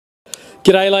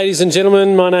G'day ladies and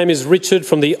gentlemen, my name is Richard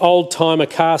from the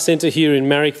Oldtimer Centre here in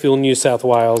Marrickville, New South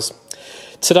Wales.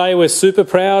 Today we're super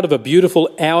proud of a beautiful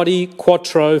Audi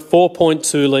Quattro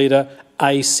 4.2 litre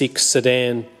A6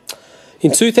 sedan.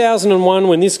 In 2001,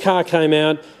 when this car came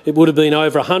out, it would have been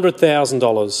over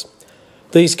 $100,000.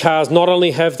 These cars not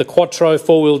only have the Quattro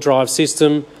four-wheel drive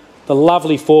system, the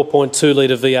lovely 4.2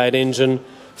 litre V8 engine,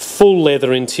 full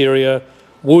leather interior,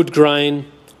 wood grain.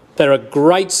 They're a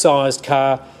great sized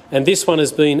car, and this one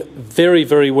has been very,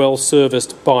 very well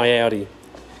serviced by Audi.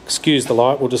 Excuse the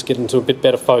light, we'll just get into a bit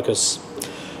better focus.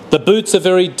 The boots are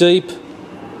very deep,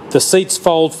 the seats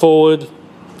fold forward,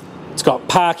 it's got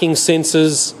parking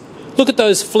sensors. Look at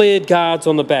those flared guards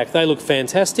on the back, they look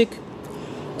fantastic.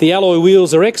 The alloy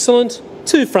wheels are excellent,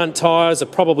 two front tyres are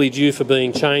probably due for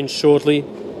being changed shortly.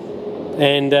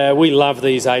 And we love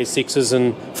these A6s,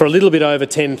 and for a little bit over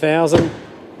 $10,000,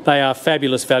 they are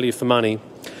fabulous value for money.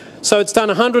 So it's done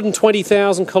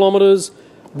 120,000 kilometres,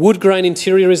 wood grain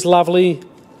interior is lovely,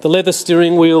 the leather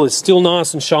steering wheel is still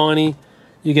nice and shiny,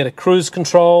 you get a cruise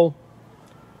control,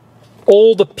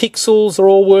 all the pixels are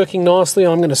all working nicely.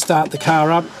 I'm going to start the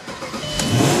car up.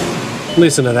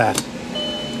 Listen to that.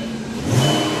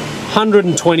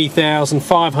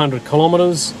 120,500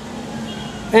 kilometres,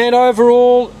 and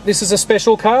overall this is a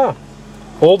special car.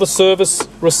 All the service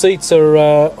receipts are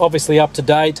obviously up to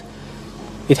date.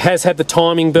 It has had the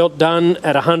timing belt done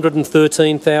at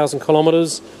 113,000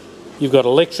 kilometres. You've got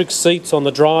electric seats on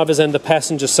the driver's and the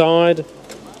passenger side.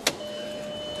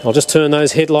 I'll just turn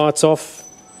those headlights off.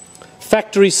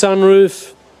 Factory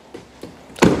sunroof.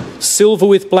 Silver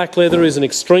with black leather is an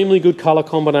extremely good colour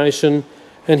combination.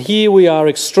 And here we are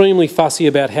extremely fussy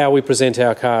about how we present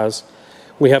our cars.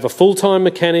 We have a full-time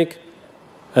mechanic,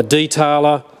 a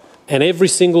detailer, and every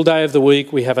single day of the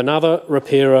week we have another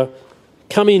repairer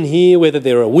come in here, whether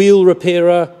they're a wheel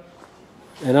repairer,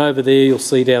 and over there you'll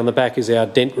see down the back is our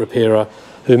dent repairer,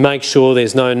 who makes sure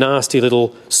there's no nasty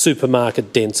little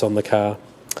supermarket dents on the car.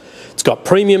 It's got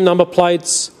premium number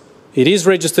plates, it is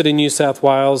registered in New South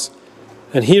Wales,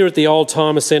 and here at the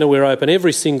Oldtimer Centre we're open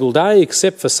every single day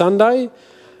except for Sunday,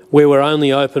 where we're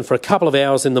only open for a couple of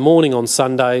hours in the morning on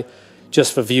Sunday,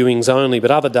 just for viewings only,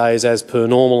 but other days as per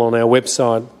normal on our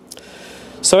website.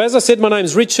 So as I said, my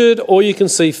name's Richard, or you can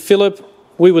see Philip.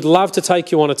 We would love to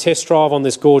take you on a test drive on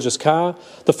this gorgeous car.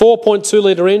 The 4.2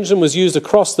 litre engine was used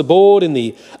across the board in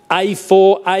the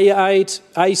A4, A8,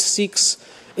 A6,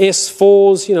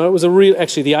 S4s. You know, it was a real,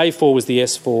 actually the A4 was the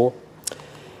S4.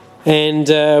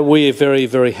 And we are very,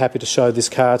 very happy to show this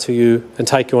car to you and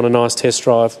take you on a nice test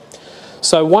drive.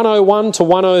 So 101 to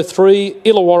 103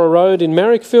 Illawarra Road in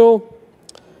Marrickville,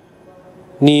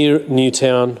 near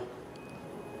Newtown.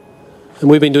 And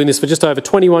we've been doing this for just over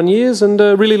 21 years, and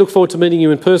really look forward to meeting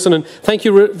you in person. And thank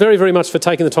you very, very much for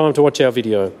taking the time to watch our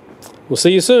video. We'll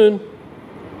see you soon.